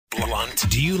blunt?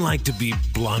 Do you like to be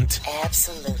blunt?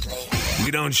 Absolutely.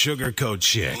 We don't sugarcoat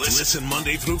shit. Listen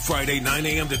Monday through Friday, 9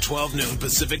 a.m. to 12 noon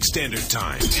Pacific Standard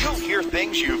Time. You'll hear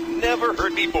things you've never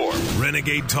heard before.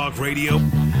 Renegade Talk Radio.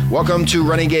 Welcome to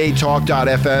Renegade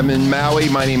Talk.fm in Maui.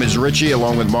 My name is Richie,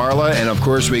 along with Marla. And, of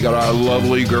course, we got our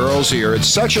lovely girls here. It's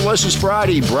Sexualicious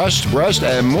Friday. Breast,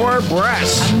 and more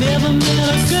breasts. I never met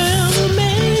a girl who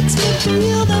makes me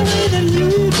feel the way that you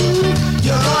do.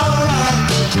 You're alright.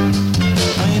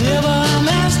 Whenever I'm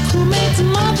asked who makes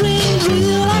my dreams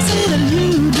real, I say that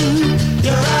you do.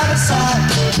 You're out of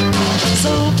sight.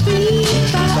 So be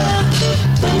fire,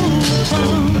 boom,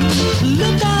 boom.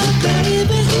 Look out,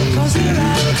 baby, 'cause here I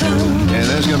come. And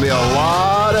there's going to be a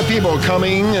lot of people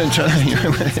coming. And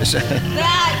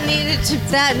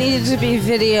That needed to be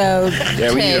videotaped.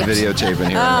 Yeah, we need a videotape in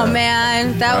here. Oh,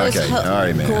 man. That was all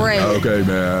right, man. great. Okay,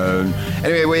 man.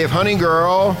 Anyway, we have Honey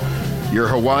Girl, your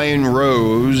Hawaiian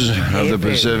Rose of the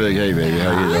Pacific. Hey, baby,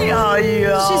 how you doing? Oh, you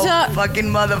She's fucking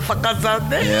motherfuckers out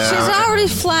there. Yeah. She's already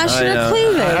flashing her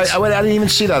cleavage. I didn't even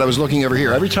see that. I was looking over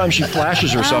here. Every time she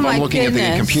flashes herself, my I'm looking at the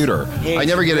goodness. computer. I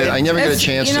never get a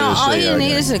chance to see. all you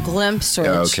need Okay. is a glimpse. Rich.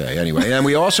 Okay, anyway. And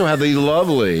we also have the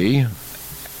lovely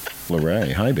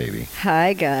Lorraine. Hi, baby.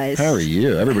 Hi, guys. How are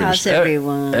you? How's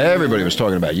everyone? Everybody was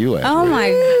talking about you last Oh, week.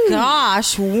 my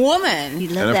gosh, woman. You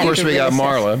love And of that course we got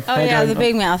Marla. Oh, yeah, the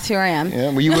big mouth. Here I am. Yeah,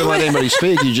 well, you wouldn't let anybody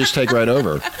speak. You just take right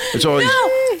over. It's always. No,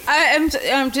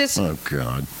 I'm just. Oh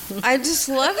God. I just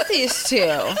love these two.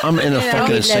 I'm in a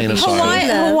fucking insane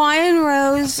asylum. Hawaiian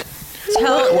Rose.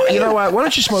 Well, you know what? Why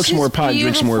don't you smoke some more pot and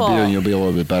drink some more beer and you'll be a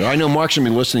little bit better. I know Mark's going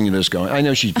to be listening to this going, I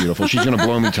know she's beautiful. She's going to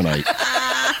blow me tonight.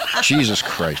 Jesus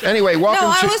Christ. Anyway, welcome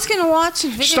No, to... I was going to watch a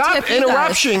video. Stop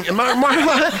interrupting.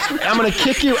 Marla, I'm going to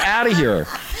kick you out of here.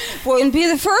 Wouldn't be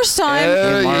the first time.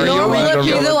 You'll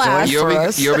be the last for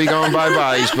us. You'll be going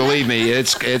bye-byes. Believe me,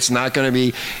 it's not going to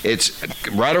be... It's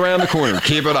right around the corner.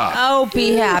 Keep it up. Oh,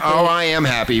 be happy. Oh, I am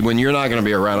happy. When you're not going to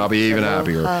be around, I'll be even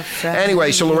happier.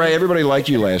 Anyway, so Lorraine, everybody liked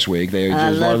you last week. I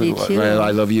love you too.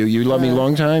 I love you. You love me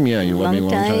long time? Yeah, you love me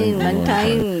long time. Long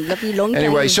time. Love you long time.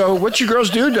 Anyway, so what you girls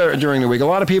do during the week? A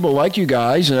lot of people like you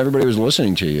guys, and everybody was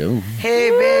listening to you. Hey,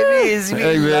 babies.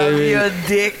 We love baby. your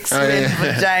dicks and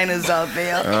vaginas out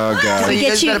there. Oh, God. So you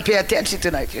guys Get you- better pay attention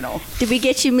tonight, you know. Did we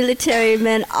get you military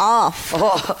men off?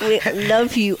 Oh. We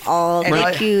love you all. And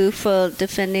Thank you for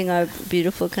defending our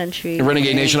beautiful country.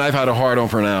 Renegade Nation, I've had a hard on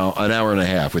for an hour and a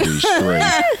half with these three.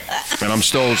 And I'm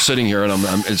still sitting here, and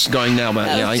it's going now. But,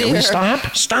 dear. Stop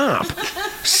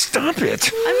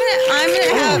it. I'm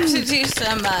gonna have to do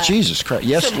some. Jesus Christ.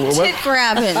 Yes. Some tit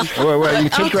grabbing. You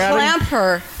tit I'll grabbing? clamp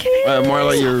her.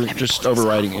 Marla, you're just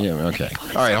overriding. Yeah, okay.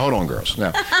 All right, hold on, girls.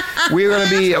 Now, we're going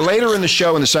to be later in the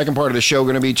show, in the second part of the show,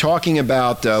 going to be talking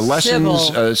about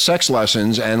lessons, sex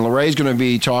lessons, and Lorraine's going to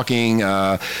be talking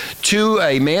to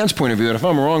a man's point of view. And if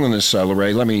I'm wrong on this,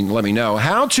 Lorraine, let me know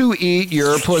how to eat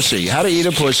your pussy, how to eat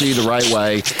a pussy the right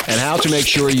way, and how to make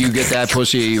sure you get that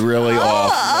pussy really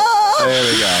off. There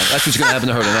we go. That's what's going to happen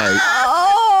to her tonight.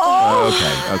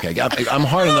 Okay. I'm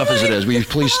hard enough as it is. Will you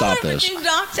please stop this? You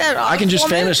knocked that off. I can just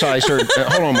woman. fantasize her.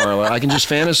 Hold on, Marla. I can just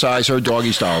fantasize her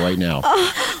doggy style right now.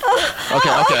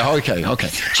 Okay.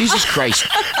 Jesus Christ.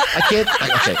 I can't.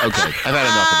 Okay. I've had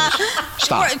enough of this.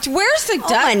 Stop. Where's the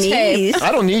duct my tape? knees.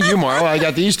 I don't need you, Marla. I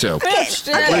got these two.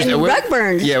 Rug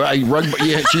burns.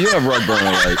 Yeah, so you have rug burn,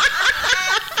 all right.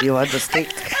 You want the stick?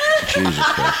 Jesus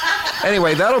Christ.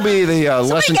 Anyway, that'll be the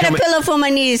lesson Get a coming. pillow for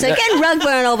my knees. Again, rug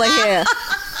burn over here.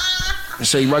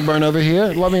 Say rug burn over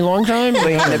here. Love me long time. Let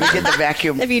me get the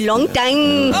vacuum. Love you long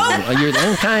time. You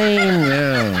long time.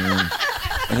 Yeah.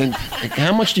 I think,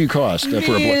 how much do you cost for a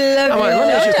blow? Let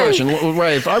me ask you a question.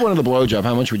 Ray, if I wanted a blowjob,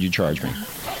 how much would you charge me?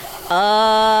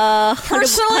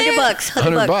 $100 bucks.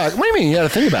 $100 $100. What do you mean? You got to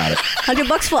think about it.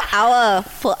 $100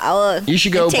 for hour. You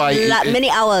should go by many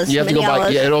hours. You have to go by.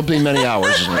 Yeah, it'll be many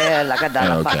hours. Isn't it? Yeah, like a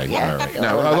dollar. Okay. All right.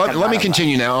 Now let me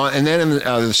continue now, and then in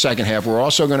the second half, we're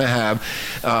also going to have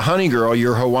Honey Girl,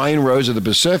 your Hawaiian Rose of the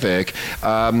Pacific,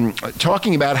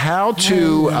 talking about how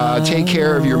to take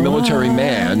care of your military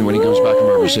man when he comes back from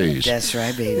overseas. That's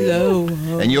right, baby.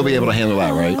 And you'll be able to handle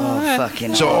that, right? Oh,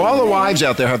 fucking. So all the wives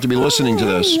out there have to be listening to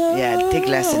this. Yeah, take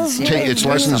lessons. It's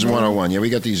lessons 101. Yeah, we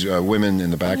got these women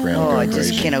in the background. Oh, I going just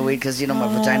crazy. can't wait because, my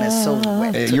vagina is so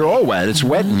wet. You're all wet. It's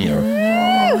wet in here.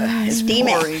 It's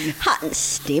Steamy. boring. Hot and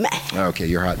steamy. Okay,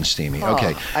 you're hot and steamy. Oh,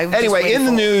 Okay. I was just Anyway, waiting in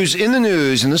the for-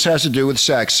 news, and this has to do with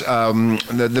sex.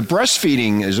 The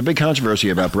breastfeeding is a big controversy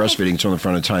about breastfeeding. It's on the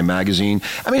front of Time magazine.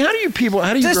 I mean, how do you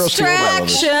girls feel about all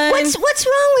this? Distraction. What's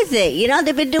wrong with it? You know,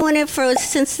 they've been doing it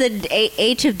since the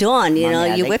age of dawn. You know,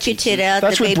 Mommy, I you like whip your chichi. tit out.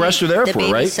 That's the what baby, breasts are there the for,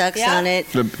 baby right? sucks Yeah. on it.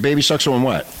 The baby sucks on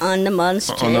what? On the mom's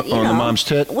tit. On the you know. mom's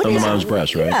tit? What On the is mom's it?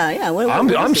 breast, right? Yeah. What I'm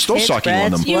is it? still Tits, sucking on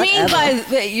breasts, them. You mean whatever.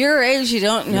 by your age you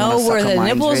don't know wanna where suck the on mine,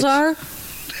 nipples Rich? are?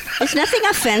 There's nothing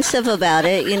offensive about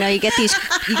it. You know, you get these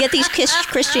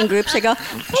Christian groups that go,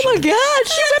 "Oh my God,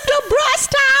 she ripped her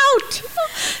breast out."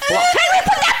 Hey, we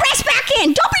put that breast back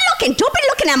in. Don't be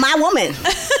looking at my woman.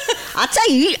 I'll tell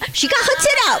you, she got her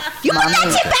tit out. You put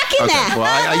that tit back in Okay. there.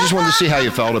 Well, I just wanted to see how you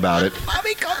felt about it.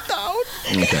 Mommy, come down.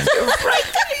 Okay.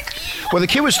 Well, the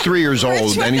kid was 3 years old,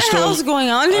 Rich, what and the he's still hell's going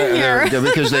on in here?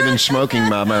 because they've been smoking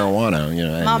marijuana. You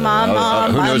know, and,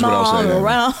 Mom, who knows what else they do.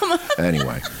 around.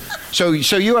 Anyway. So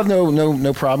you have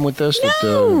no problem with this? That,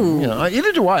 you know,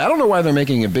 either do I. I don't know why they're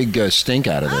making a big stink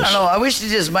out of this. I don't know. I wish they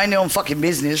just mind their own fucking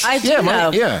business. I do Yeah,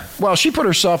 know. yeah. Well, she put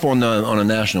herself on a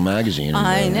national magazine.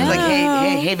 I and, know. Like,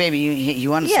 hey, baby, you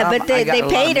want Yeah, some? but they I got a lot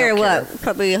paid of her milk here. what?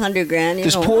 Probably $100,000. You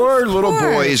This know. poor little boy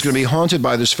course. is going to be haunted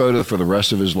by this photo for the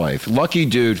rest of his life. Lucky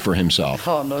dude for himself.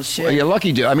 Oh no shit. Well, yeah,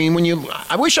 lucky dude. I mean,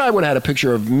 I wish I would have had a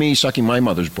picture of me sucking my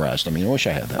mother's breast. I mean, I wish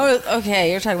I had that. Oh, okay.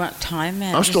 You're talking about Time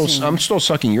magazine. I'm still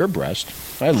sucking your breast.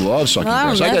 I love sucking Well, I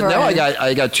breasts. remember.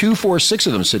 I got 2, 4, 6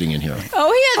 of them sitting in here.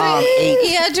 Oh,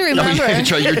 he had to No, remember.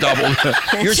 that's right. You're double.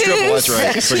 You're triple. That's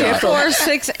right. 2, Forgot. 4,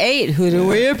 6, 8. Who do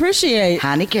we appreciate?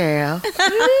 Honey girl. Go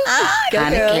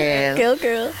Honey girl. girl. Go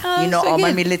girl. Oh, You know, so all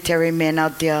my good. military men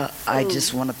out there, I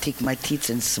just want to take my teeth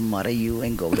and smother you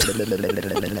and go.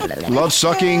 Love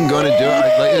sucking, going to do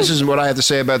it. This is what I have to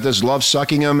say about this. Love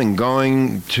sucking them and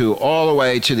going to all the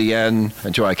way to the end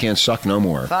until I can't suck no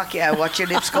more. Fuck yeah, watch your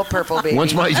lips go purple, baby.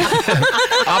 Once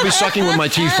I'll be sucking when my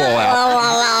teeth fall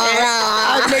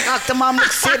out. I'll make Octomom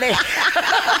look silly.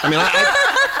 I mean,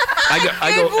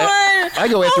 I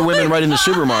go after women right in the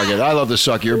supermarket. I love to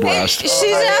suck your breast. She's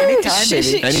anytime, baby.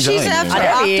 she's Anytime, after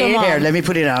yeah. Here, Octomom. let me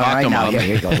put it on right now. Octomom.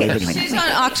 Here you go. Wait a minute. She's on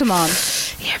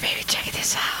Octomom. Here, baby, check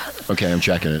this out. Okay, I'm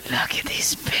checking it. Look at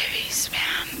these babies, man.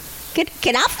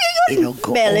 Can I feel It'll your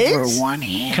go bellies? over one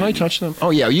hand. Can I touch them? Oh,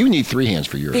 yeah, you need 3 hands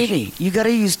for yours. Baby, you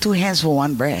gotta use 2 hands for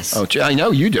one breast. Oh, I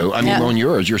know you do. I mean, Yeah. on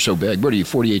yours, you're so big. What are you,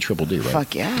 48 triple D, right?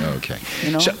 Fuck yeah. Okay.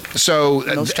 You know? So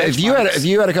No stretch if you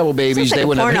had a couple babies, Sounds like they a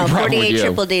wouldn't have porno, any problem with 48 you.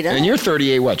 triple D, doesn't And it? you're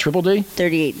 38 what? Triple D?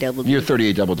 38 double D. You're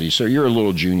 38 double D. So you're a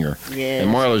little junior. Yes.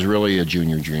 And Marla's really a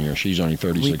junior. She's only We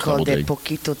 36 call double that D.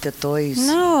 poquito de toys.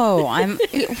 No, I'm.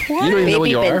 You don't even know what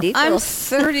you are? Bendito. I'm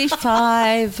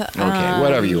 35. Okay,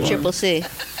 whatever you are. Triple C.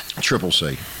 Triple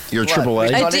C. You're What? triple A?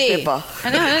 Toilet D. paper.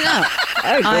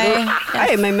 I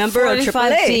am a member of Triple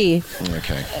A. 45D.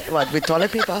 Okay. What, with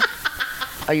toilet paper?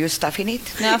 Are you stuffing it?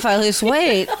 Now, if I lose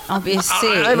weight, I'll be a C.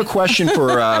 I have a question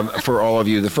for all of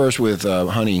you. The first with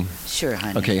Honey. Sure,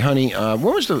 honey. Okay, Honey, when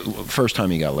was the first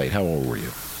time you got laid? How old were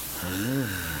you?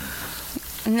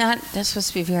 That's supposed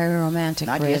to be very romantic.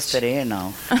 Not Rich. yesterday,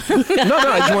 no. No,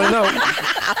 I just want to know.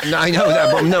 No, I know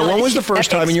that, but no. When was the first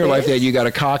time in your life that you got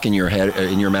a cock in your head,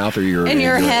 in your mouth, or your In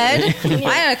your head?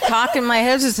 I had a cock in my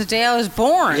head since the day I was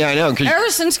born. Yeah, I know. 'Cause Ever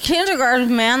since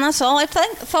kindergarten, man, that's all I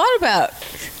thought about.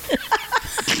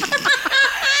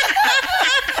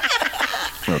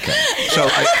 Okay. So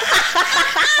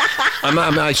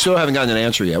I still haven't gotten an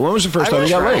answer yet. When was the first time you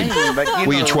got laid? But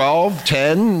Were you 12,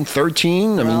 10,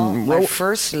 13? I Well, mean, my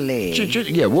first lay,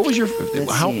 yeah. What was your?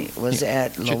 let's How? see, was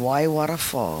at Lawai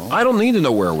Waterfall. I don't need to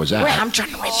know where it was at. Wait, I'm trying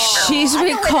to remember. She's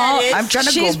recall. I'm trying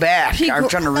to she's go back. I'm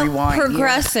trying to rewind here.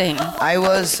 Progressing. I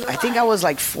think I was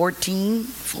like 14.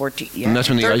 Yeah. And that's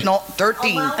when the ice- No,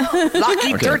 13.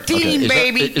 Lucky Okay, 13, okay. Is that-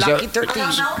 baby. is Lucky that- 13.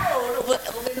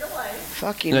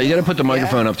 Fuck you. No, you got to put the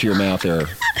microphone up to your mouth there.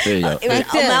 There you go.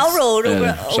 Like A Mount Road.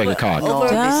 Yeah, it's like a cock. No,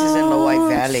 this is in Lawai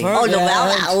Valley. Oh, the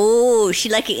valley. Oh, she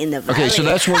like it in the valley. Okay, so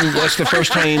that's the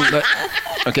first time.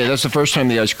 That's the first time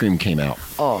the ice cream came out.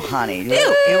 Oh, honey.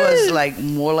 It was like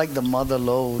more like the mother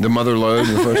load. The mother load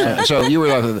the first time. So you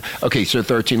were okay. So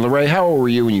 13. Lorraine, how old were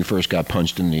you when you first got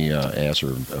punched in the ass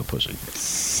or pussy?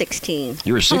 16.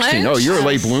 You were 16. Oh, you're a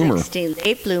late bloomer. 16.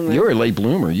 Late bloomer. You're a late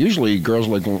bloomer. Usually girls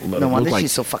No look wonder like.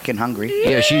 she's so fucking hungry.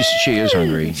 Yeah, she is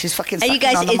hungry. She's fucking And you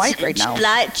sucking guys, on the it's mic right now.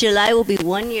 July will be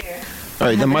 1 year. All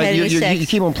right, the haven't mic. had You, any you, sex. you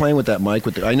keep on playing with that mic.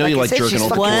 I know Like you I like said, jerking she's off.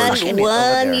 fucking the working cords. it over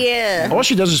One there. year. All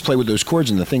she does is play with those cords,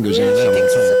 and the thing goes in and She out.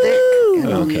 thinks it's a dick.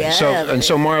 Okay. Yeah,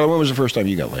 So Marla, when was the first time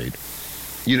you got laid?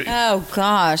 Oh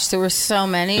gosh, there were so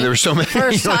many. There were so many.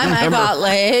 First You don't time I remember? got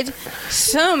laid,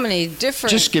 so many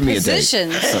different Just give me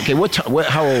positions. a date. Okay,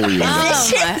 how old were you?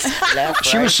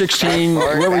 She was 16.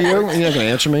 Where were you? You're not going to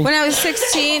answer me? When I was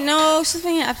 16, no,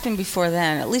 something happened before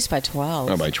then. At least by 12.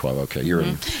 Oh, by 12. Okay, you're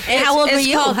in. And how old were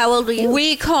you? How old were you?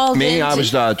 We called Me, in. I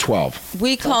was 12.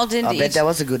 We called in. I bet that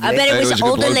was a good I lady. bet it It was was an a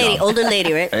good older blowjob.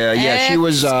 lady, right? Yeah, she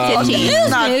was. 15. He's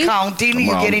not me. counting.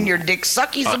 You're Well, getting your dick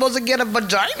sucked. You're supposed to get a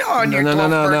vagina on your No.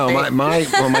 12th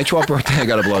birthday. My 12th birthday, I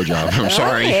got a blowjob. I'm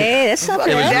sorry. Okay, that's not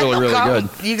It was bad. really, really good.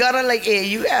 You gotta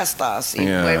you asked us.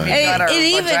 Yeah. When we Hey, got our it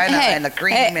even- vagina hey, and the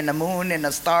cream hey. and the moon and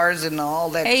the stars and all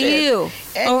that Hey, shit. you.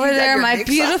 And Over you got there, your my dick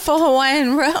beautiful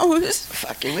Hawaiian rose. sucked.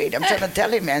 Fucking wait, I'm trying to tell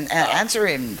him and answer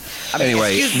him. I mean,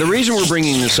 Anyway, excuse the me. reason we're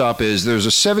bringing this up is there's a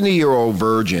 70-year-old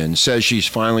virgin says she's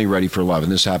finally ready for love,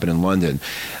 and this happened in London.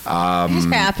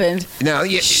 What happened? Now,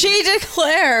 She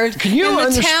declared Can you in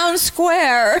the underst- town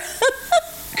square.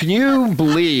 can you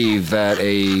believe that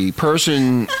a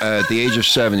person at the age of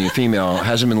 70, a female,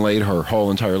 hasn't been laid her whole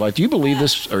entire life? Do you believe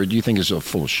this, or do you think it's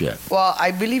full of shit? Well,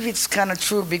 I believe it's kind of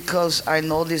true because I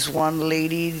know this one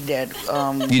lady that.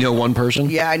 You know one person?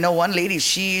 Yeah, I know one lady.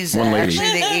 She's One lady.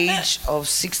 actually the age of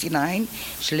 69.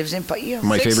 She lives in Paia.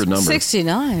 My favorite number.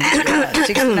 69. Yeah,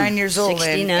 69 years old,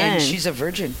 69. and she's a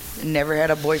virgin. Never had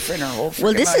a boyfriend her whole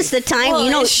Well, freaking this is life. the time, Well, you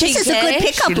know, is she this is a good gay?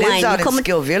 pickup She lives line. out You come, in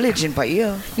Skill Village in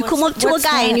Paia. you come up to a What's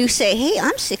guy and that? you say, hey,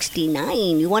 I'm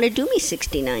 69. You want to do me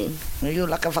 69? You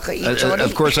like a fucking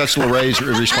Of course, that's Lorraine's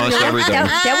response to everything.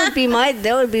 That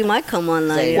would be my come on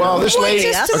line. Well, this lady.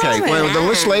 just a Okay, moment. well,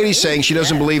 this lady's saying she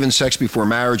doesn't believe in sex before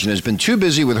marriage and has been too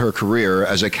busy with her career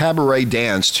as a cabaret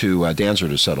dancer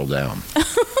to settle down.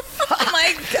 Oh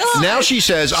my God. Now she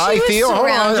says, I was feel. Hold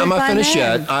on, surrounded I'm not by finished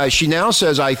men. yet. She now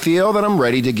says, I feel that I'm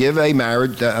ready to give a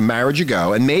marriage a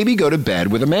go and maybe go to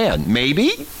bed with a man.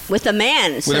 Maybe. With a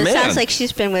man. So With a it man. sounds like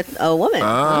she's been with a woman.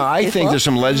 I think there's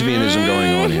some lesbianism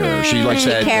going on here. She likes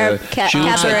that. She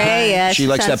looks cabaret, like, yeah, she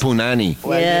likes that sounds- punani.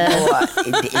 Well, Yeah. you know what?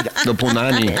 The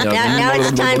punani.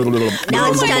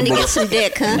 Now it's time to get some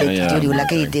dick, huh? Yeah. Do you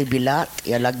like it? Bilat?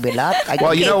 You like bilat?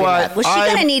 Well, you know what? Well,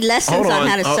 she's gonna need lessons hold on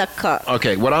how to Oh, suck cock.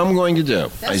 Okay, what I'm going to do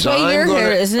is why I'm you're going here,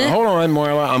 to, isn't it? Hold on,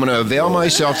 Marla. I'm going to avail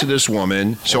myself to this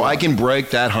woman so I can break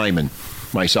that hymen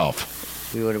myself.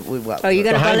 Oh, you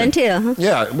got to Behind volunteer, huh?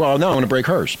 Yeah, well, no, I'm going to break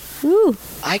hers. Ooh.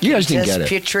 I You can guys didn't just get it.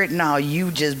 picture it now.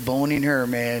 You just boning her,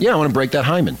 man. Yeah, I want to break that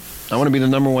hymen. I want to be the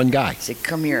number one guy. Say,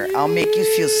 come here. I'll make you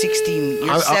feel 16. You're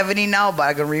I'll- 70 now, but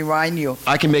I can rewind you.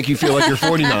 I can make you feel like you're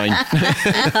 49.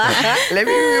 Let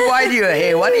me rewind you.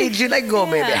 Hey, what age you like go,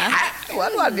 baby?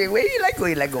 What where you like go?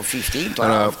 You like go 15,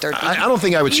 12, 13? I don't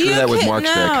think I would screw that with Mark's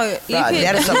dick. No, you Bruh, could-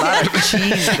 that is a lot of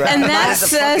cheese, bro. And that is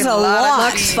says fucking a lot of lot.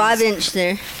 Mark's cheese. 5-inch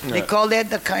there. They call that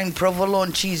the kind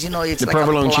provolone cheese. You know, it's The like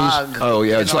provolone a plug. cheese? Oh,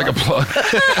 yeah, you it's know? like a plug.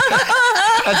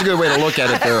 That's a good way to look at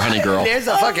it there, honey girl. There's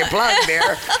a fucking plug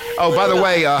there. Oh, by the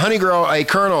way, honey girl, a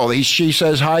colonel, she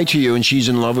says hi to you and she's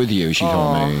in love with you, she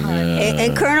told me. Yeah.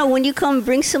 And Colonel, when you come,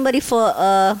 bring somebody for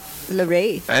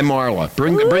Lorraine. And Marla.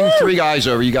 Bring 3 guys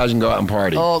over. You guys can go out and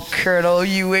party. Oh, Colonel,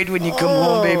 you wait when you come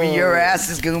home, baby. Your ass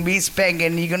is gonna be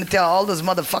spanking. You're gonna tell all those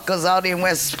motherfuckers out in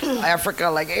West Africa,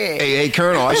 like, hey, Hey,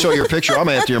 Colonel, I saw your picture. I'm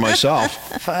after you myself.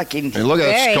 fucking. And look at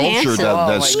that Very sculpture. handsome. That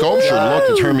Oh, my sculpture look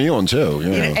to turn me on, too.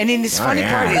 Yeah. And then this funny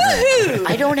part is,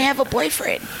 I don't have a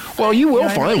boyfriend. Well, you will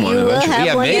find one You will eventually. have You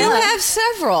have one, me. You yeah. have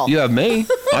several. You have me.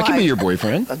 I can be your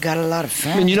boyfriend. I got a lot of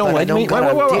fans. I mean, you don't but like I don't me? got Whoa,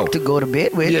 a whoa, whoa. dick to go to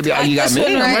bed with. Yeah, you got This me.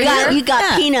 one I'm right right here. You got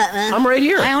Yeah. peanut, huh? I'm right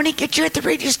here. I only get you at the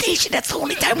radio station. That's the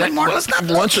only time when Marla's not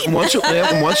Once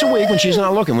a week when she's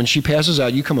not looking. When she passes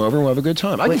out, you come over and we'll have a good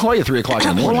time. I can call you at 3 o'clock in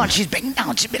the morning. Hold on, she's banging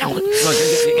down. She's been out. Look,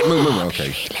 move.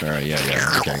 Okay. All right.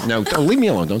 Yeah. Okay. No, leave me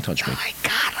alone. Don't touch me. My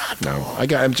God, No.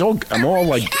 I'm all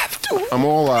like. I'm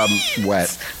all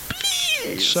wet.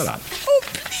 Shut up.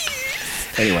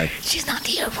 Anyway, she's not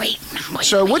here. Wait.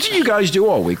 so what did you guys do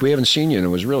all week? We haven't seen you, and it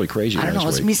was really crazy I don't know. I last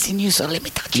was week. missing you, so let me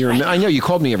touch you. I know you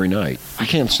called me every night. You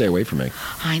can't stay away from me.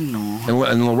 I know.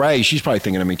 And Lorraine, she's probably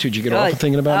thinking of me too. Did you get off of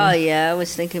thinking about Oh, me? yeah, I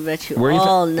was thinking about you Where are you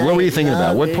all night. What were you thinking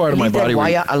about? What part of my Leave that body were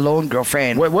you? wire alone,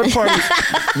 girlfriend. What part?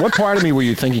 What part of me were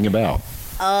you thinking about?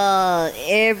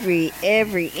 Every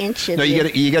inch of No,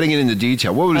 it. you got to get into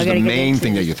detail. What was I the gotta get main into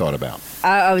thing that it. you thought about?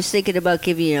 I was thinking about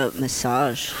giving you a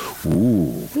massage.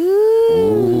 Ooh.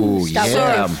 Stop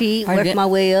yeah. with my feet, Are work you- my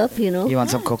way up, you know. You want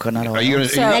some coconut oil? Are you gonna?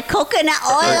 That coconut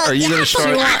oil. Are you gonna yeah, start-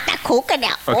 I want that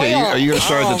coconut Okay, oil. are you going to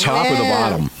start at the top or the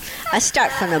man. bottom? I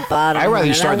start from the bottom. I'd rather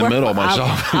you man. start in the work- middle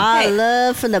myself. I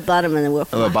love from the bottom and then work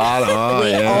The bottom. Oh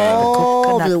yeah.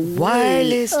 all the Coconut way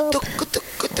wireless. up.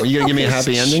 Are you gonna give me a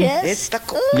happy ending? It's the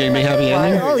You gonna give me a happy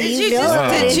ending? Oh, Did you you know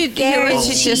just, it. did you hear what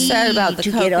she just said about the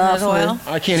To get coconut off oil?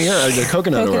 I can't hear the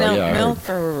coconut oil. Coconut Yeah, I heard. milk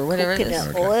or whatever it is.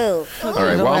 Coconut oil. All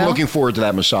right. Well, I'm oil. looking forward to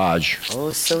that massage.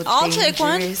 Oh, so I'll take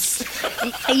one. dangerous.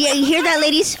 Yeah, you hear that,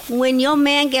 ladies? When your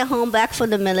man get home back from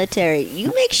the military,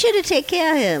 you make sure to take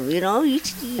care of him. You know,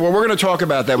 Well, we're going to talk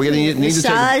about that. We need to take.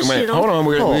 Massage, Wait, you know. hold on.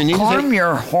 We need to Calm take.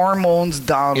 your hormones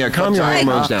down. Yeah, calm your vagina.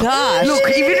 hormones down. Gosh. Look,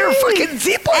 even her fucking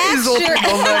zipper is open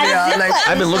already. Like,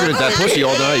 I've been looking at that pussy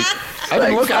all night. I've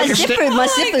been looking. I my can stick.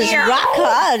 zipper's rock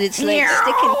hard. It's like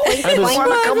sticking.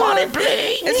 come on and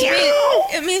play.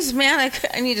 It means, man,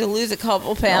 I need to lose a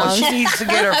couple Oh, pounds. she needs to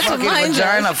get her That's what fucking mine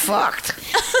vagina fucked.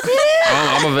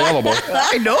 I'm available.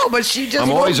 I know, but she just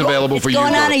I'm always won't go. available for you.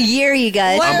 Going on a year, you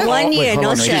guys. Well, One year,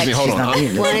 no Excuse sex. me. Hold on.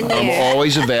 I'm 1 year.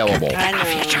 always available. I know.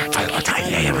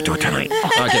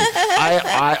 Okay.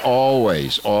 I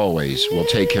always will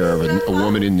take care of a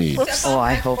woman in need. Oh,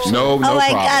 I hope so. No Oh my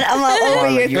problem. God, I'm all over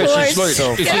your you're Look, course.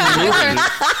 she's moving.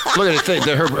 Look at the thing.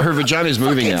 Her vagina is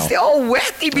moving now. It's all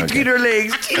wetty between her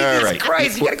legs. Jesus All right.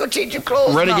 Christ, you gotta go change your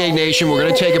clothes Renegade now. Nation, we're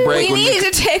going to take a break. We need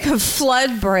to take a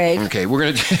flood break. Okay, we're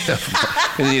going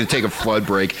to need to take a flood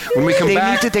break. When we come They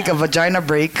back, need to take a vagina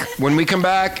break. when we come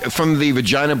back from the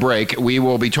vagina break, we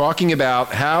will be talking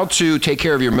about how to take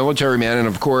care of your military man, and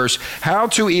of course, how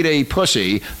to eat a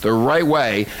pussy the right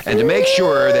way, and to make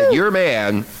sure that your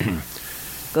man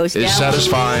Goes is down.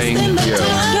 satisfying you.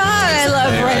 God, I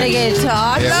love Renegade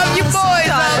Talk. Yeah. Love you boys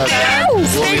out there.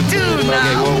 Stay tuned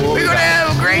now. we'll We're be gonna back.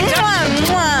 have a great time.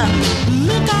 Mwah, mwah.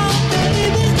 Look out,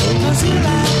 baby, 'cause here I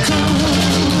come.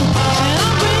 And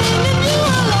I'm bringing you a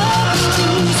love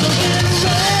too. So get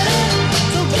ready,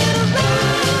 so get ready.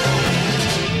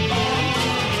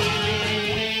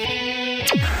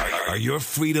 Are your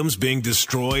freedoms being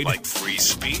destroyed? Like free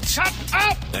speech? Shut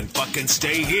up! Then fucking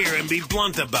stay here and be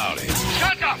blunt about it.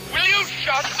 Shut up! Will you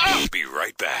shut up? Be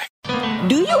right back.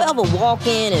 Do you ever walk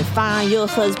in and find your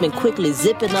husband quickly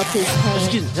zipping up his pants?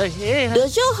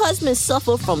 Does your husband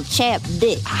suffer from chapped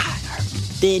dick?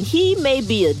 Then he may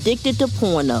be addicted to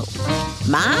porno.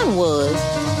 Mine was,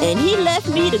 and he left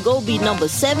me to go be number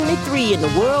 73 in the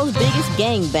world's biggest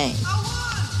gangbang.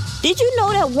 Did you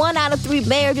know that 1 out of 3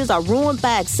 marriages are ruined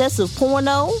by excessive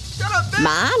porno?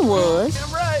 Mine was.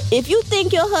 If you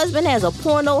think your husband has a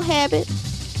porno habit,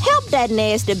 help that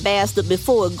nasty bastard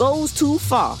before it goes too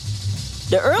far.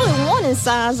 The early warning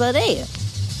signs are there.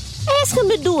 Ask him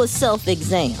to do a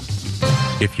self-exam.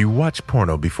 If you watch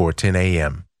porno before 10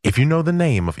 a.m., if you know the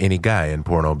name of any guy in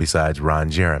porno besides Ron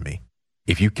Jeremy,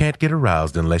 if you can't get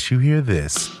aroused unless you hear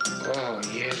this,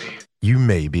 you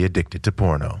may be addicted to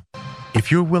porno. If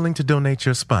you're willing to donate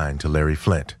your spine to Larry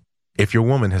Flint, if your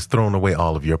woman has thrown away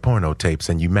all of your porno tapes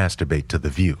and you masturbate to The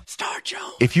View,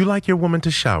 if you like your woman to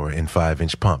shower in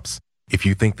 5-inch pumps, if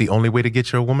you think the only way to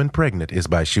get your woman pregnant is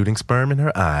by shooting sperm in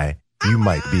her eye, you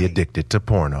might be addicted to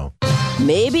porno.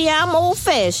 Maybe I'm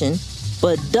old-fashioned,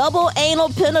 but double anal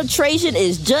penetration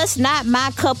is just not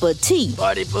my cup of tea.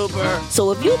 Party pooper.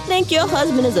 So if you think your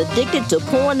husband is addicted to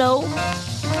porno,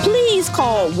 please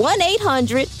call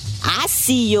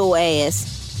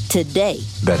 1-800-I-SEE-YOUR-ASS today.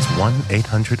 That's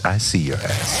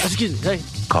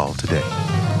 1-800-I-SEE-YOUR-ASS. Call today.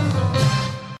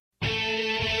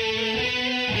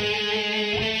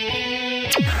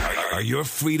 Are your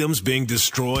freedoms being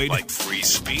destroyed? Like free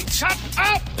speech? Shut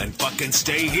up! Then fucking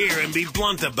stay here and be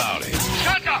blunt about it.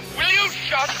 Shut up! Will you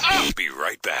shut up? Be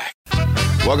right back.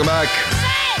 Welcome back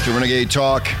to Renegade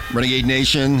Talk, Renegade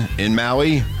Nation in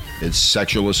Maui. It's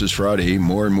Sexualist Friday,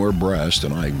 more and more breast,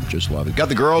 and I just love it. Got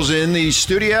the girls in the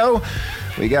studio.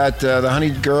 We got the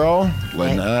honey girl,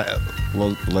 Lene,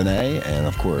 and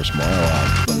of course,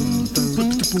 Marla.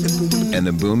 And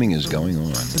the booming is going on.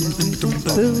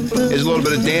 Here's a little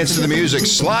bit of dance to the music.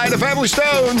 Slide a Family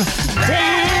Stone.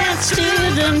 Dance to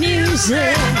the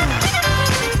music.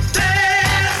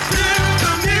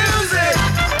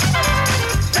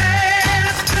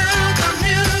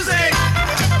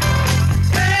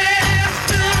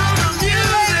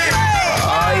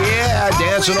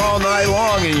 Dancing all night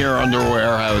long in your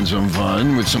underwear, having some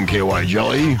fun with some KY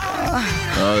jelly.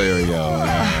 Oh, there we go.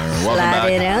 Welcome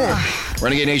Slide it back. out.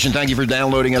 Renegade Nation, thank you for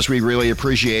downloading us. We really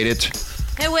appreciate it.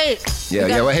 Hey, wait. Yeah.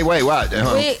 Hey, wait, what? We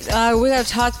got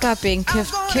to talk about being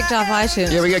kicked off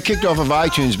iTunes. Yeah, we got kicked off of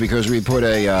iTunes because we put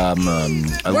a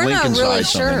link not inside really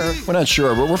something. sure. We're not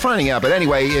sure, but we're finding out. But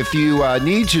anyway, if you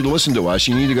need to listen to us,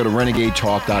 you need to go to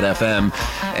renegadetalk.fm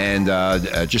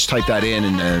and just type that in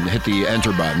and hit the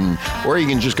enter button. Or you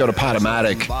can just go to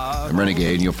Podomatic and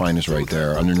Renegade, and you'll find us right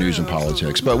there under News and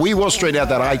Politics. But we will straighten out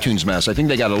that iTunes mess. I think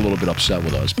they got a little bit upset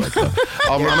with us, but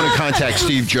I'm going to contact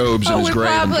Steve Jobs and his we grave.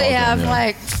 and probably talk to him, have yeah.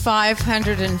 like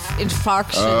 500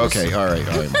 infarctions. Okay, all right.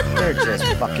 They're just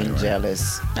fucking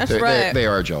jealous. That's right. They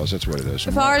are jealous. That's what it is.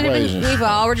 We've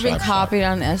already been copied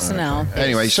on SNL. Okay.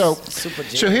 Anyway, so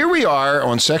here we are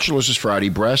on Sexualist Friday.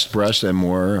 Breast, and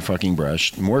more fucking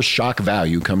breast. More shock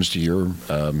value comes to your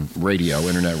radio,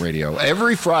 internet radio,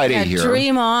 every Friday here.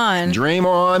 Dream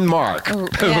on, Mark.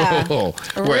 Yeah.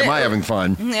 Boy, am I having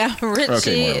fun? Yeah,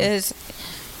 Richie is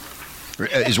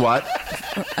what?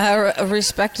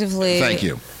 Respectively. Thank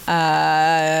you.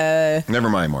 Never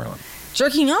mind, Marlon.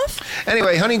 Jerking off?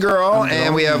 Anyway, honey girl,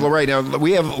 and we have Lorraine. Now,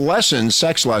 we have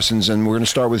sex lessons, and we're going to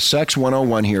start with Sex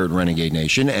 101 here at Renegade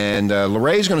Nation. And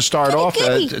Lorraine's going to start off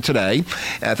today.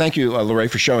 Thank you, Lorraine,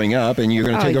 for showing up. And you're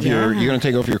going to take off you're going to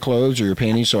take off your clothes or your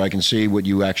panties so I can see what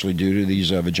you actually do to these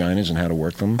vaginas and how to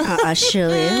work them. I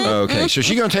sure am. Okay, so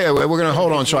she's going to take. We're going to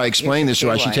hold on. So I explain this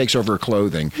while she takes off her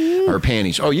clothing, her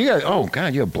panties. Oh, you got. Oh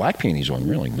God, you have black panties on.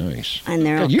 Really nice. And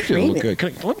they're all you do creamy. look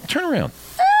good. Turn around.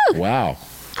 Wow.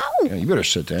 Yeah, you better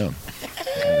sit down.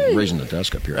 Raising the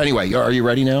desk up here. Anyway, are you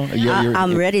ready now?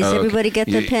 I'm ready. Does everybody get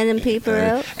their You- pen and paper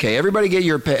out? Okay, everybody get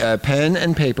your pen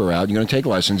and paper out. You're going to take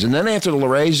lessons. And then after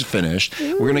Lorraine's finished,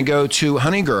 we're going to go to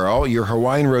Honey Girl, your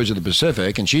Hawaiian Rose of the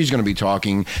Pacific, and she's going to be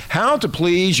talking how to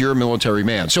please your military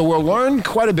man. So we'll learn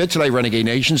quite a bit today, Renegade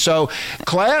Nation. So,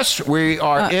 class, we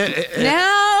are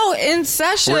now in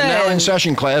session. We're now in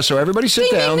session, class. So everybody sit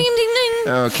down. Ding, ding, ding,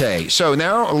 ding. Okay, so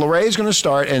now Lorraine's going to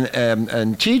start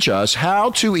and teach us how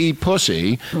to eat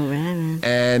pussy.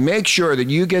 And make sure that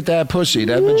you get that pussy,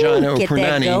 that vagina or get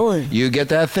that punani. going. You get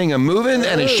that thing a moving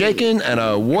and a shaking and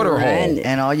a water hole.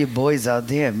 And all you boys out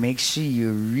there, make sure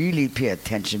you really pay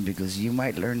attention because you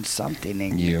might learn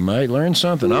something. You might learn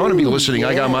something. I want to be listening.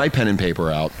 I got my pen and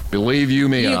paper out. Believe you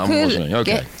me, I'm listening.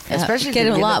 Okay. Especially get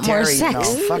the a lot more military,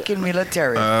 sex. Fucking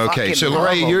military. Okay, Fucking so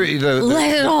Lorraine, Bravo. you're the.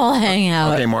 Let it all hang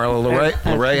out. Okay, Marla,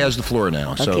 Lorraine has the floor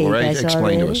now. So Okay, Lorraine, guys all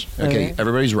explain to ready? us. Okay, All right.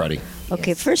 everybody's ready.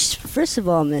 Okay, first of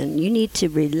all, man, you need to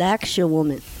relax your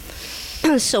woman.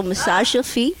 So massage your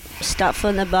feet. Start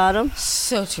from the bottom.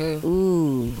 So true.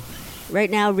 Ooh. Right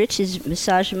now, Rich is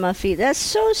massaging my feet. That's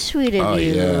so sweet of Oh,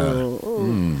 you. yeah.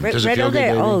 Ooh. Right, Does it right feel over good,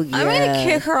 there. baby? Oh, yeah. I'm going to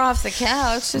kick her off the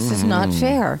couch. This is not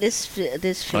fair. This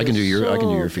feels I can do your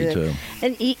so feet good. too.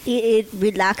 And it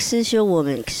relaxes your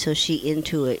woman, so she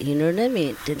into it. You know what I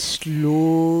mean? Then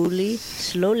slowly,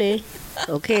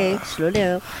 okay, slow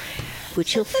down.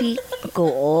 Put your feet, go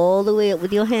all the way up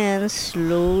with your hands,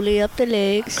 slowly up the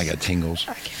legs. I got tingles.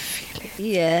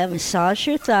 Yeah, massage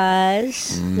your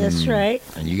thighs. That's right.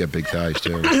 And you got big thighs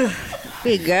too.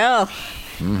 Big girl.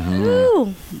 Mm-hmm.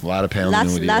 Woo. A lot of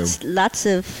pounding with you. Lots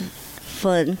of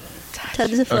fun.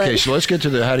 Tons of fun. Okay, so let's get to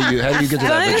the how do you get to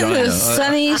that Fun is vagina? a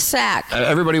sunny sack.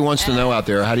 Everybody wants to know out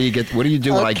there. What do you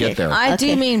do when I get there? I do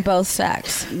Okay. mean both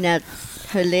sacks. Now,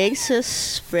 her legs are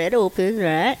spread open,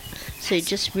 right? So you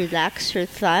just relax her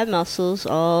thigh muscles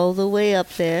all the way up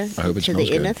there I hope it to smells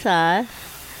the inner good. thigh.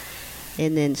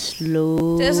 And then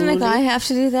slowly. Doesn't a guy have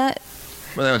to do that?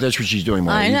 Well, that's what she's doing,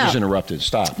 Marla. I You know. just interrupted.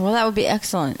 Stop. Well, that would be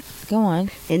excellent. Go on.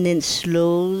 And then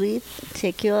slowly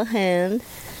take your hand,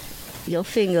 your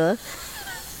finger,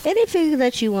 any finger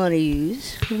that you want to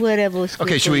use, whatever's good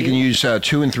Okay, so for we can you. use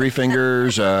 2 and 3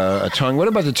 fingers, a tongue. What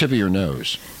about the tip of your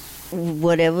nose?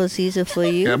 Whatever's easier for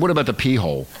you. What about the pee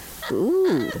hole?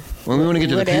 Ooh. Well, we want to get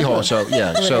to the pee Whatever. hole. So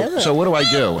yeah. Whatever. So what do I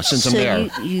do since I'm So there?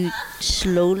 you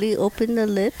slowly open the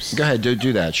lips. Go ahead,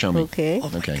 do that. Show me. Okay.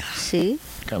 Okay. See?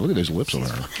 God, look at those lips on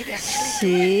her.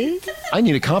 See? I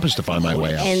need a compass to find my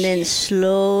way out. And then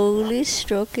slowly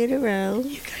stroke it around.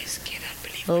 You guys cannot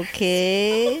believe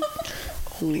Okay.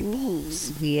 Ooh,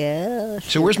 yeah.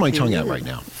 So where's my tongue at right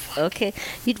now? Okay.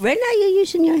 Right now you're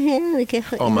using your hand. Okay.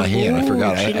 Oh, my hand. I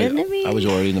forgot. You know what I mean? I was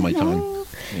already into my No. tongue.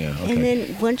 Yeah. Okay. And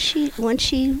then once she moves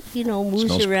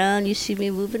Smells- around, you see me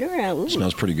moving around. Ooh.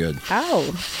 Smells pretty good.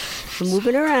 Ow. I'm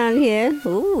moving around here.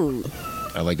 Ooh.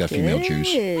 I like that female juice.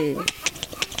 Hey.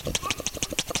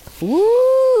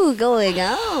 Woo, going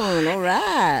on. All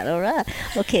right.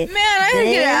 Okay. Man, I gotta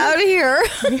get out of here.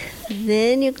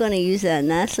 Then you're going to use that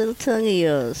nice little tongue of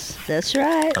yours. That's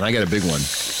right. And I got a big one.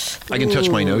 I can touch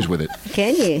my nose with it.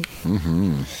 Can you?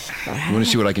 Mm-hmm. You want to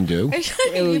see what I can do?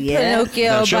 Oh, yeah.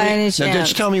 Pinocchio show by me- any now chance.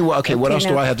 just tell me what. Okay, what Okay, else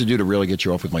do now- I have to do to really get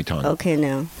you off with my tongue? Okay,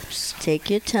 now. Take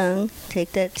your tongue.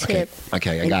 Take that tip.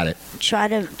 Okay, I and got it. Try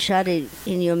to,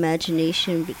 in your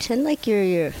imagination, pretend like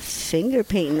you're finger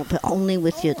painting, but only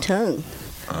with your tongue.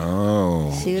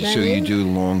 Oh, See what I so you mean? do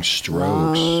long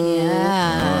strokes.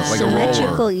 Yeah. Like a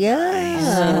Symmetrical, roller.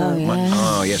 yeah.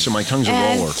 Oh, yeah, so my tongue's a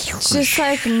And roller. just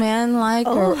like men like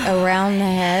around the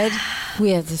head,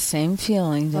 we have the same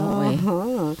feeling, don't we?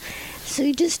 Uh-huh. So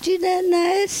you just do that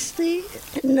nicely,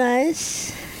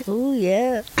 nice, Oh,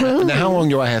 yeah. Now, how long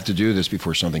do I have to do this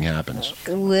before something happens?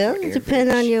 Well, it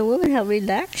depends on your woman, how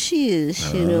relaxed she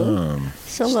is, you know.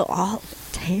 Some are all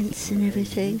tense and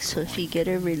everything, so if you get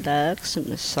her relaxed and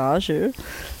massage her,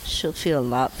 she'll feel a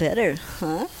lot better,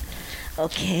 huh?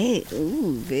 Okay.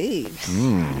 Ooh, babes.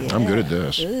 I'm good at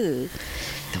this. Ooh.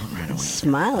 Don't run away.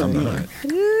 Smiling. I'm not.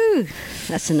 Ooh.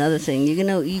 That's another thing.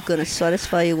 You're gonna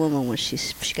satisfy your woman when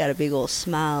she got a big old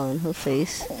smile on her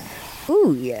face.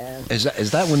 Ooh, yeah. Is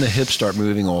that when the hips start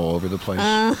moving all over the place?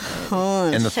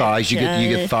 And the thighs, you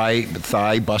get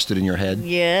thigh busted in your head?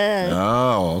 Yeah.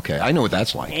 Oh, okay. I know what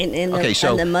that's like. And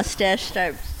the mustache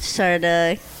start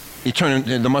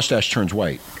the mustache turns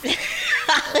white.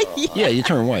 Yeah, you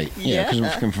turn white. Yeah,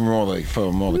 because from all the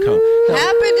cum.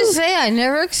 Happy to say I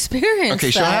never experienced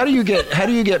Okay, so that. how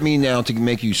do you get me now to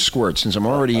make you squirt? Since I'm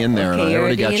already in there and I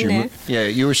already got you. Yeah,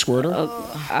 you're a squirter.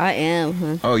 I am.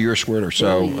 Huh? Oh, you're a squirter.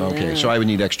 So okay, so I would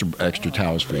need extra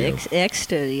towels for you.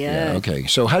 Extra, yeah. Okay,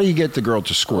 so how do you get the girl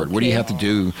to squirt? What do you have to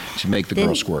do to make the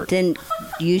girl squirt? Then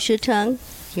use your tongue.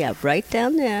 Yeah, right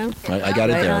down there. I got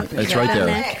it there. It's right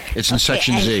there. It's in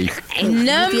section Z. And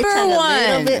Number move your tongue one. a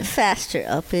little bit faster,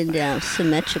 up and down,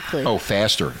 symmetrically. Oh,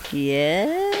 faster. Yeah.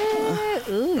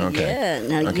 Ooh, Okay. yeah.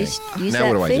 Now Okay. use Now what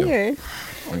that do I do? finger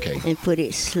Okay. and put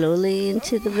it slowly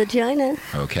into the vagina.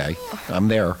 Okay. I'm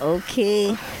there.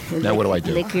 Okay. And Now what do I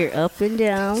do? Lick her up and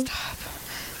down.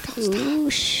 Ooh,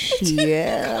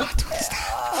 yeah.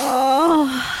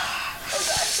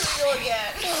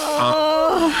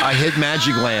 Oh. I hit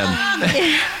Magic Land.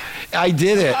 I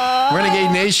did it.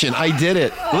 Renegade Nation, I did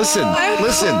it. Listen.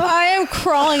 I am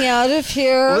crawling out of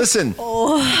here. Listen.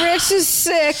 Rich is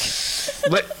sick.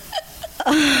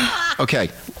 Okay.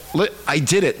 I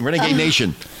did it. Renegade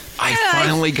Nation. I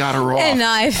finally got her off. And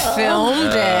I filmed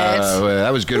it.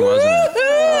 That was good, wasn't it?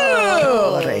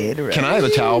 Can I have a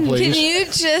towel, please? Can you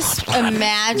just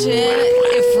imagine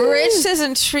if Rich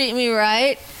doesn't treat me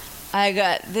right? I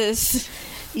got this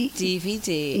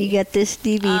DVD. You got this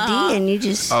DVD and you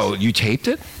just... Oh, you taped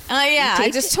it? Oh yeah, I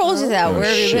just told you that. Where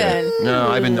have you been? No,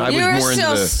 I was You were more still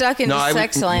into the... stuck in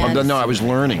sex land. No, I was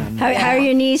learning. How are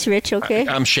your knees, Rich? Okay.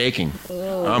 I'm shaking.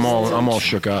 I'm all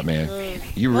shook up, man.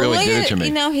 You really Well, did it to me.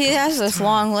 You know, he has those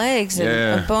long legs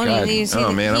and bony God. knees.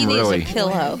 Oh, man, he I'm needs really... a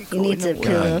pillow. He needs a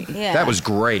pillow. Yeah. That was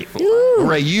great.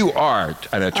 Ray, you are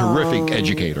a terrific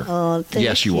educator. Oh, thank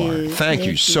yes, you are. Thank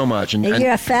you so much. And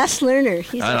you're a fast learner.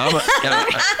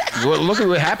 Well, look at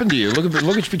what happened to you. Look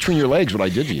at between your legs what I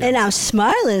did to you. And I'm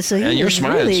smiling, so And you're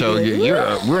smiling, really so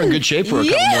good. we're in good shape for a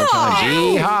couple more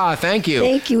times. Yeehaw, thank you.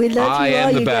 Thank you. We love you I am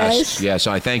all, the you best. guys. Yes,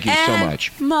 I thank you so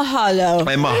much. Mahalo.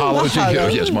 And mahalo to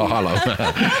you. Yes, mahalo.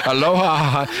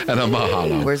 Aloha and a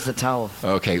mahalo. Where's the towel?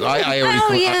 Okay, I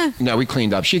already. yeah. We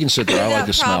cleaned up. She can sit there. I like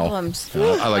the problems.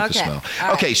 smell. I like the Okay. smell.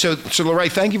 All Okay, so Lorraine,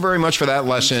 thank you very much for that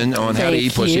lesson on how to Thank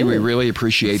eat pussy. you. We really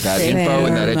appreciate that Very info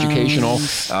and that much. educational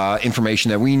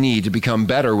information that we need to become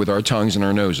better with our tongues and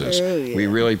our noses. yeah. We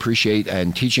really appreciate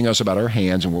and teaching us about our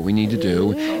hands and what we need to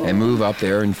do and move up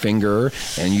there and finger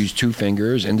and use two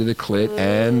fingers into the clit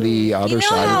and the other You know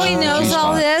side how of he the knows G-spot.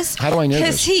 all this? How do I know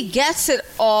Because this? he gets it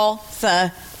all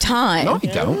the time. No,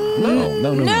 you don't.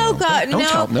 No. No guy,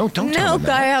 Don't tell him that.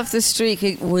 guy off the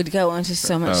street would go into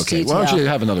so much Okay, detail. why don't you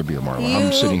have another beer, Marla? I'm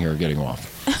You- sitting here getting off.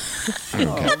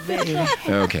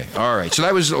 Okay. All right. So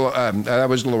that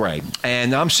was Lorraine,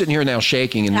 and I'm sitting here now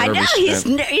shaking and I know, nervous.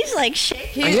 he's like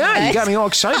shaking. Yeah, you got me all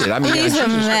excited. I mean, He's a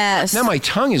Jesus. mess. Now my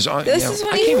tongue is on. This you know, is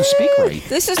when I he- can't even speak right.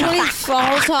 This is when he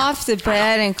falls off the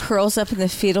bed and curls up in the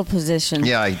fetal position.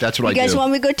 Yeah, that's what You I guys do.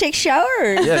 want me to go take a shower?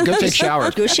 Or? Yeah, go take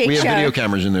showers. Go shake We have shower. video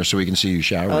cameras in there so we can see you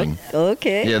showering.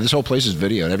 Okay. Yeah, this whole place is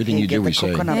video, and everything you do, we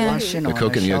say. Coconut Yeah. lotion The on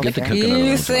coconut, the get the shelf, coconut.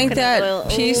 You on. think that oil.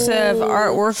 piece of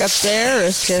artwork up there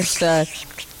is just a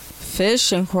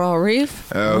fish and coral reef?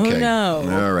 Okay. Oh,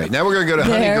 no. All right. Now we're going to go to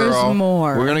Honey There's Girl.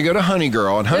 more. We're going to go to Honey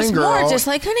Girl. And Honey There's Girl. more, just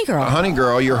like Honey Girl. Honey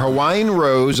Girl, your Hawaiian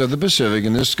Rose of the Pacific,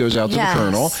 and this goes out to Yes. the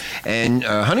Colonel. And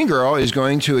Honey Girl is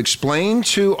going to explain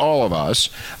to all of us,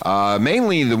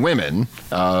 mainly the women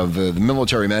of the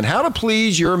military men, how to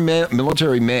please your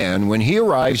military man when he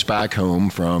arrives back home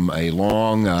from a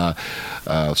long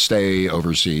stay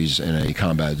overseas in a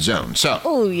combat zone. So,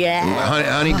 Oh, yeah.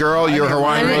 Honey Girl, your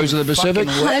Hawaiian Honey- Rose of the Pacific.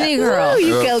 Honey Girl. Oh,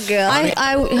 you go, girl.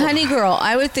 Honey Girl,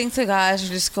 I would think the guys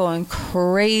are just going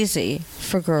crazy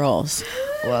for girls.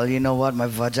 Well, you know what? My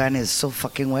vagina is so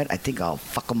fucking wet. I think I'll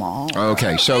fuck them all.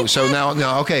 Okay, so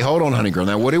now, okay, hold on, Honey Girl.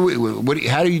 Now, what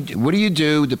do you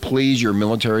do to please your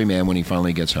military man when he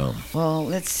finally gets home? Well,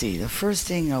 let's see. The first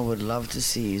thing I would love to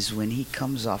see is when he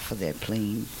comes off of that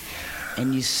plane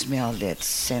and you smell that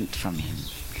scent from him.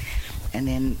 And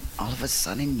then all of a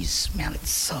sudden you smell it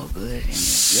so good, and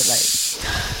you're like,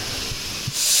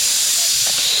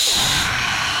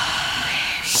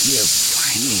 you're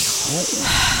finally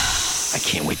home. I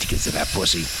can't wait to get to that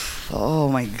pussy. Oh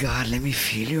my God, let me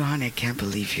feel you, honey. I can't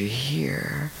believe you're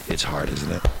here. It's hard,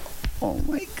 isn't it? Oh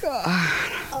my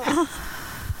God.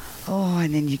 Oh,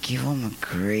 and then you give him a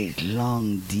great,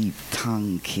 long, deep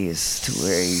tongue kiss to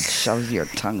where he shoves your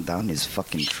tongue down his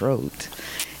fucking throat.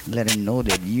 Let him know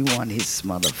that you want his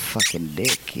motherfucking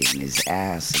dick in his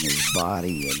ass and his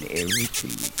body and everything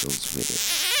that goes with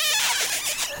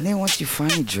it. And then once you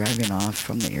finally driving off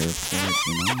from the airport,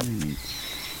 you know, and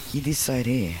you decide,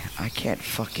 hey, I can't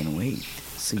fucking wait.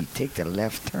 So you take the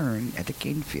left turn at the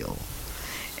cane field.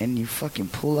 And you fucking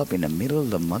pull up in the middle of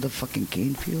the motherfucking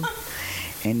cane field.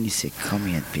 And you say, come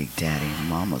here, Big Daddy.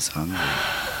 Mama's hungry.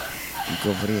 You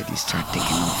go over there and you start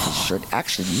taking off his shirt.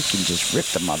 Actually, you can just rip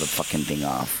the motherfucking thing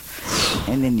off.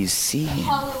 And then you see him.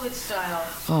 Hollywood style.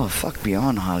 Oh, fuck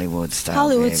beyond Hollywood style,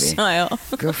 Hollywood baby. style.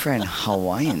 Girlfriend,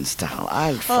 Hawaiian style.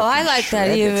 I'll I like that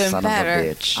shred even son of a better.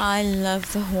 bitch. I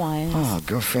love the Hawaiians. Oh,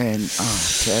 girlfriend, I'll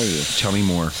tell you. Tell me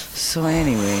more. So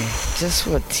anyway, just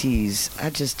for a tease, I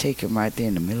just take him right there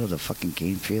in the middle of the fucking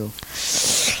game field.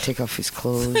 Take off his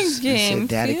clothes and say, Game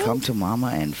Daddy, field? come to Mama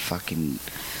and fucking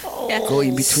go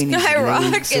in between his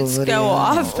legs Skyrockets over there. go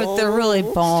off, but they're really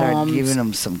bombs. Start giving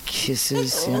him some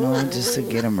kisses, you know, just to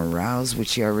get him aroused,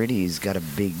 which he already has got a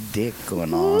big dick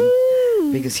going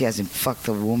on. Because he hasn't fucked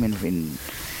a woman in,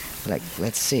 like,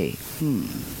 let's say,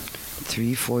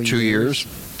 3-4 years. 2 years?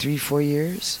 3-4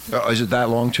 years. Is it that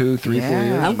long too? 3-4 Yeah.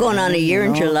 years? I'm going on a year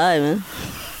in July, man.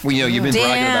 Well, you know, you've been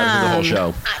bragging about it for the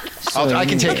whole show. I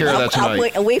can take care of that I'll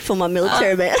tonight. wait for my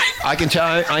military man. I can tell.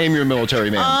 I am your military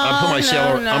man. I'm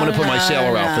going to put my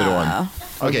sailor outfit on.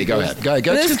 Okay, go ahead. Go ahead.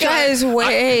 This guy is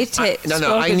way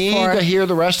No, I need to hear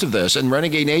the rest of this. And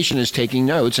Renegade Nation is taking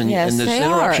notes and Yes, there's they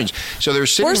interruptions. So they're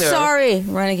sitting We're there. sorry,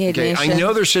 Renegade Okay, Nation. I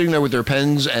know they're sitting there with their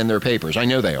pens and their papers. I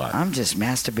know they are. I'm just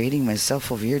masturbating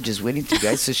myself over here, just waiting for you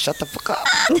guys to shut the fuck up.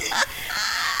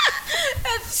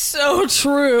 That's so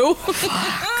true.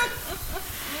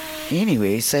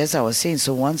 Anyway, so as I was saying,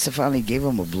 so once I finally gave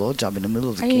him a blowjob in the middle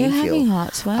of the Are you cane having field,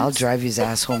 hot sweats? I'll drive his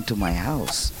ass home to my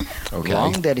house. Okay.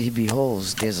 Long that he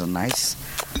beholds, there's a nice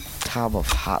tub of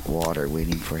hot water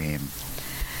waiting for him.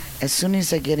 As soon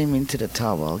as I get him into the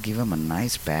tub, I'll give him a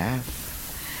nice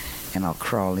bath, and I'll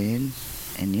crawl in,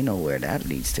 and you know where that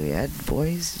leads to, yeah,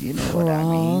 boys? You know what I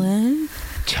mean?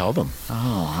 Tell them.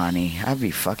 Oh, honey, I'll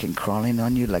be fucking crawling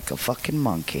on you like a fucking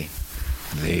monkey.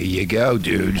 There you go,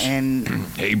 dudes. And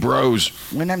hey, bros.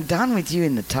 when I'm done with you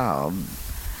in the tub,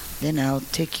 then I'll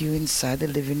take you inside the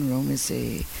living room and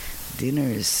say, dinner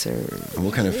is served.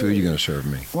 What kind of food are you going to serve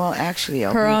me? Well, actually,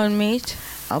 Her own meat?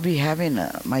 I'll be having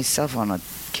myself on a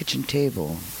kitchen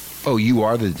table. Oh, you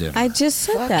are the dinner. I just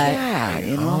said Fuck that. yeah,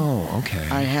 you know. Oh, okay.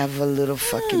 I have a little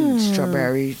fucking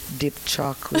strawberry dipped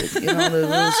chocolate. You know, the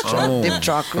little dipped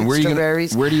chocolate And where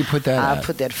strawberries. where do you put that I'll at?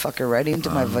 put that fucker right into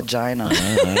my vagina.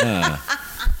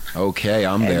 Okay,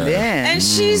 I'm there. And then... And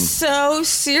she's so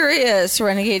serious,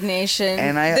 Renegade Nation.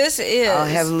 And I'll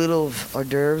have little hors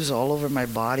d'oeuvres all over my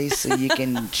body, so you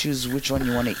can choose which one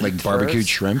you want to eat. Like barbecued first.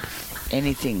 shrimp?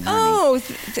 Anything, honey. Oh,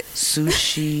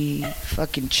 Sushi,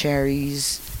 fucking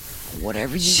cherries,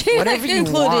 whatever you She whatever you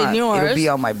included want. yours. It'll be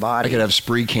on my body. I could have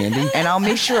spree candy. And I'll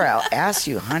make sure I'll ask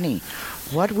you, honey,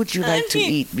 what would you like to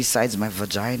Honey. eat besides my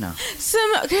vagina?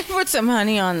 put some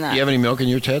honey on that. Do you have any milk in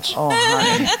your tits? Oh,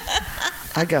 honey.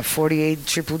 I got 48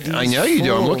 triple D's. I know you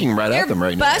do. I'm full. looking right at them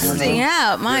right now. Busting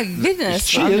out. My goodness.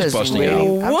 She I'm is just busting waiting, out.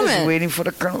 I'm just Woman. waiting for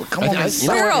the colonel to come I- on I- and you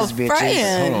know- Girl, suck these bitches.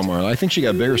 Brian. Hold on, Marla. I think she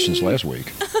got bigger since last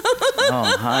week.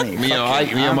 Oh, honey. You know,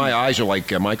 fucking- my eyes are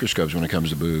like microscopes when it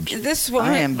comes to boobs. This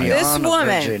woman. I am this beyond a woman.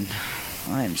 virgin.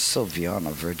 I am so beyond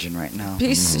a virgin right now.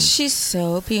 She's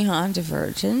so beyond a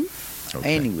virgin.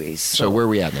 Okay. Anyways, So where are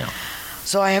we at now?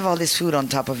 So I have all this food on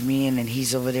top of me, and then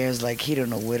he's over there is like, he don't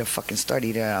know where to fucking start.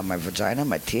 Either on my vagina,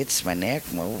 my tits, my neck,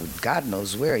 well, God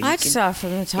knows where. He I'd can- start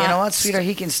from the top. You know what, sweetheart?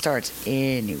 He can start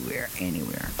anywhere.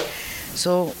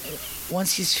 So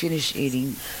once he's finished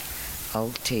eating,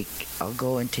 I'll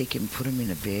go and take him, put him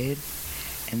in a bed,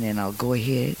 and then I'll go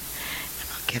ahead and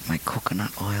I'll get my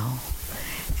coconut oil,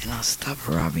 and I'll stop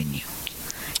rubbing you.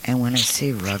 And when I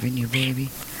say rubbing you, baby,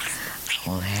 I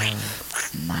will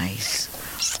have nice,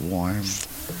 warm,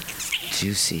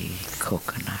 juicy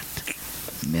coconut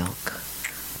milk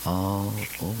all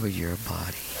over your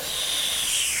body.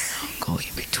 I'll go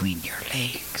in between your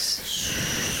legs.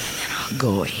 And I'll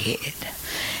go ahead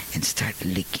and start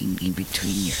licking in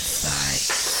between your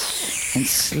thighs. And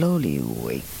slowly,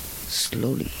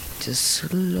 just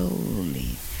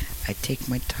slowly, I take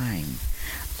my time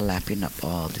lapping up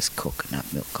all this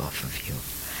coconut milk off of you.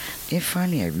 Then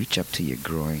finally I reach up to your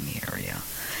groin area.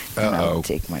 And I'll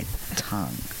take my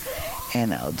tongue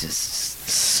and I'll just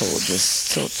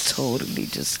so totally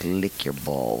just lick your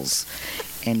balls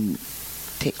and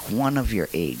take one of your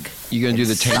egg. You gonna do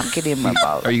the taint? Suck it in my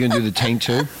mouth. Are you gonna do the taint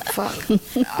too? Fuck.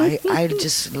 I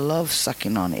just love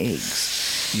sucking on eggs.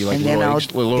 You like and little then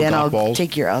eggs, little then duck I'll balls?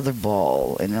 take your other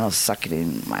ball and then I'll suck it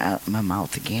in my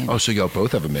mouth again. Oh, so you got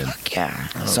both of them in? Yeah.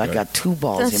 Oh, so okay. I got 2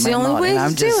 balls That's in my the only mouth. way and to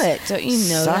I'm do just it. Don't you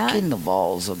know sucking that? the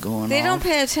balls are going They off. don't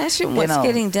pay attention Then what's I'll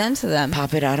getting done to them.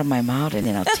 Pop it out of my mouth and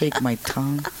then I'll take my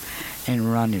tongue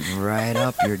and run it right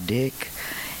up your dick.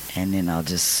 And then I'll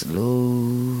just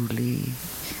slowly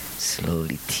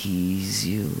tease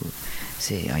you.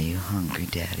 Say, are you hungry,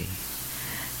 Daddy?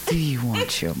 Do you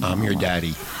want your mama? I'm your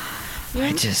daddy.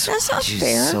 I just That's not want you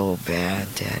fair. so bad,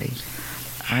 Daddy.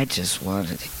 I just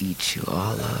wanted to eat you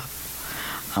all up.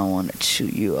 I want to chew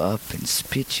you up and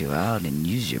spit you out and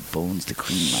use your bones to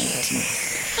clean my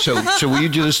teeth. So will you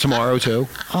do this tomorrow too?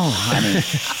 Oh, honey,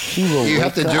 he will. You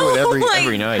have to do it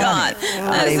every night. God,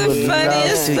 I that's would the love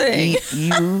funniest to thing. eat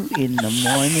you in the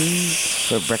morning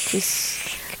for breakfast,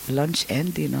 lunch,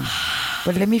 and dinner.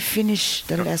 But let me finish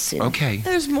the lesson. Okay.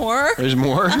 There's more. There's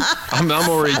more? I'm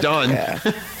already done.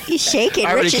 He's shaking.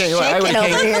 I already Rich is came, shaking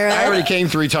over here. I already came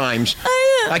 3 times.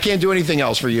 I can't do anything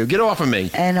else for you. Get off of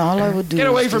me. And all I would do Get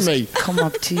is away from just me. come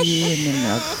up to you and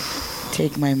then I'll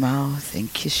take my mouth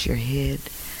and kiss your head.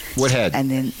 What head? And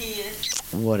then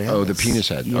whatever. Oh, the penis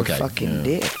head. Your Okay. fucking Yeah.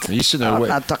 dick. Are you sitting there I'm wait-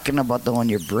 not talking about the one on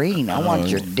your brain. I want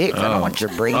your dick. I don't want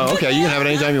your brain. Oh, okay. You can have it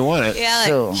anytime you want it. Yeah, like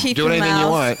So, keep do your anything you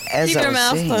mouth, want. As Keep I your was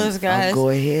mouth saying, closed, guys. I'll go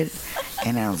ahead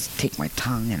and I'll take my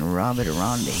tongue and rub it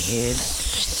around the head,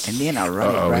 and then I'll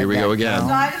rub it right here we go back again. down.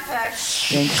 Side effects.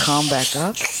 Then come back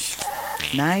up,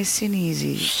 nice and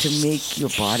easy to make your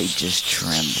body just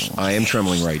tremble. I am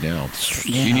trembling right now.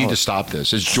 Yeah. You need to stop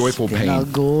this. It's joyful Then I'll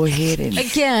pain. go ahead and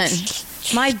Again,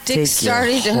 my take dick's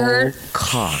starting your to whole hurt,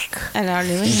 cock and I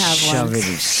don't even and have shove one.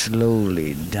 it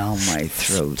slowly down my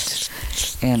throat.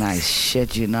 And I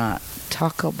shit you not,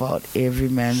 talk about every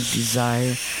man's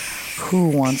desire. Who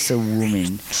wants a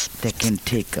woman that can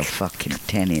take a fucking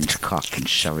 10-inch cock and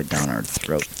shove it down her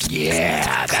throat?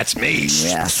 Yeah, that's me.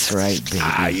 That's right,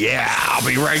 baby. Yeah, I'll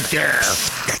be right there.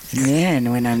 Then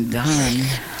when I'm done,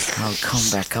 I'll come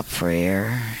back up for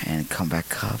air and come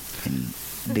back up and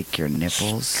lick your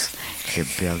nipples, your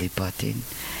belly button,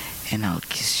 and I'll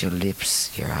kiss your lips,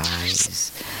 your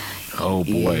eyes, Oh,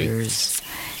 boy. ears.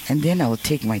 And then I'll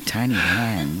take my tiny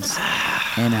hands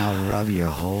and I'll rub your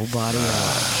whole body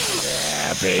off.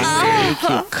 Yeah, baby. I'll make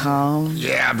you come.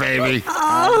 Yeah, baby.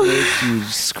 I'll make you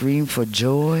scream for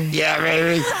joy. Yeah,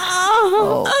 baby.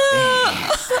 Oh, man.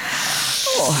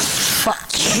 Oh,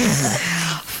 fuck.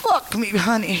 Fuck me,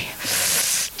 honey.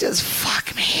 Just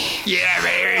fuck me. Yeah,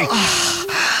 baby.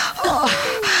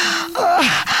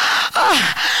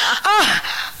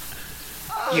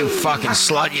 You fucking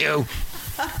slut, you.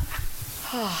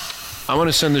 I want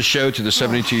to send this show to the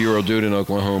 72-year-old dude in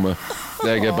Oklahoma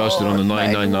that got busted on the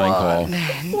 999 call.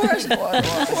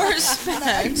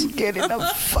 Respect. Get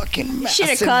enough fucking Should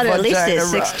have caught it at least at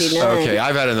 69. Okay,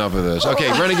 I've had enough of this. Okay,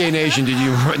 Renegade Nation, did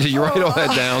you write all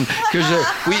that down? Because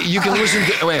you can listen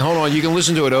to. Wait, hold on. You can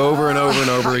listen to it over and over and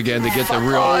over again to get the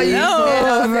real. Over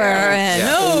and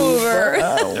over.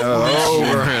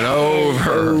 Over and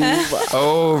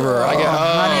over. I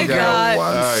got. Oh God.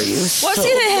 All right. What's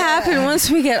going to happen once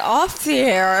we get off the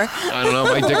air? I don't know.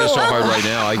 My dick is so hard right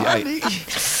now.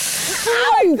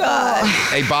 Oh, my God.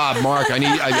 Hey, Bob, Mark,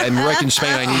 I'm Rick in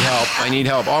Spain. I need help. I need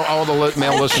help. All the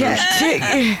male listeners.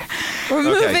 We're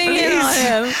moving in on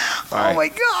him. All right. Oh my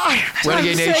God.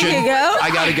 Renegade Say Nation, you go. I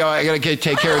gotta go. I gotta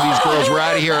take care of these girls. We're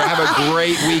out of here. Have a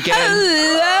great weekend.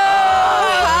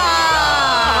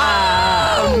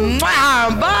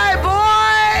 Bye,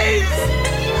 boys.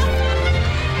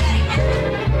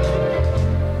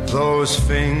 Those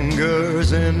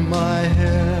fingers in my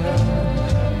hair,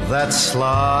 that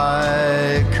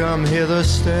sly come hither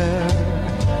stare,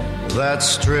 that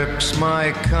strips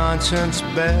my conscience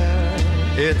bare,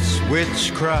 it's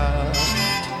witchcraft.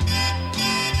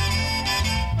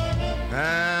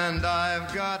 And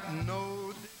I've got no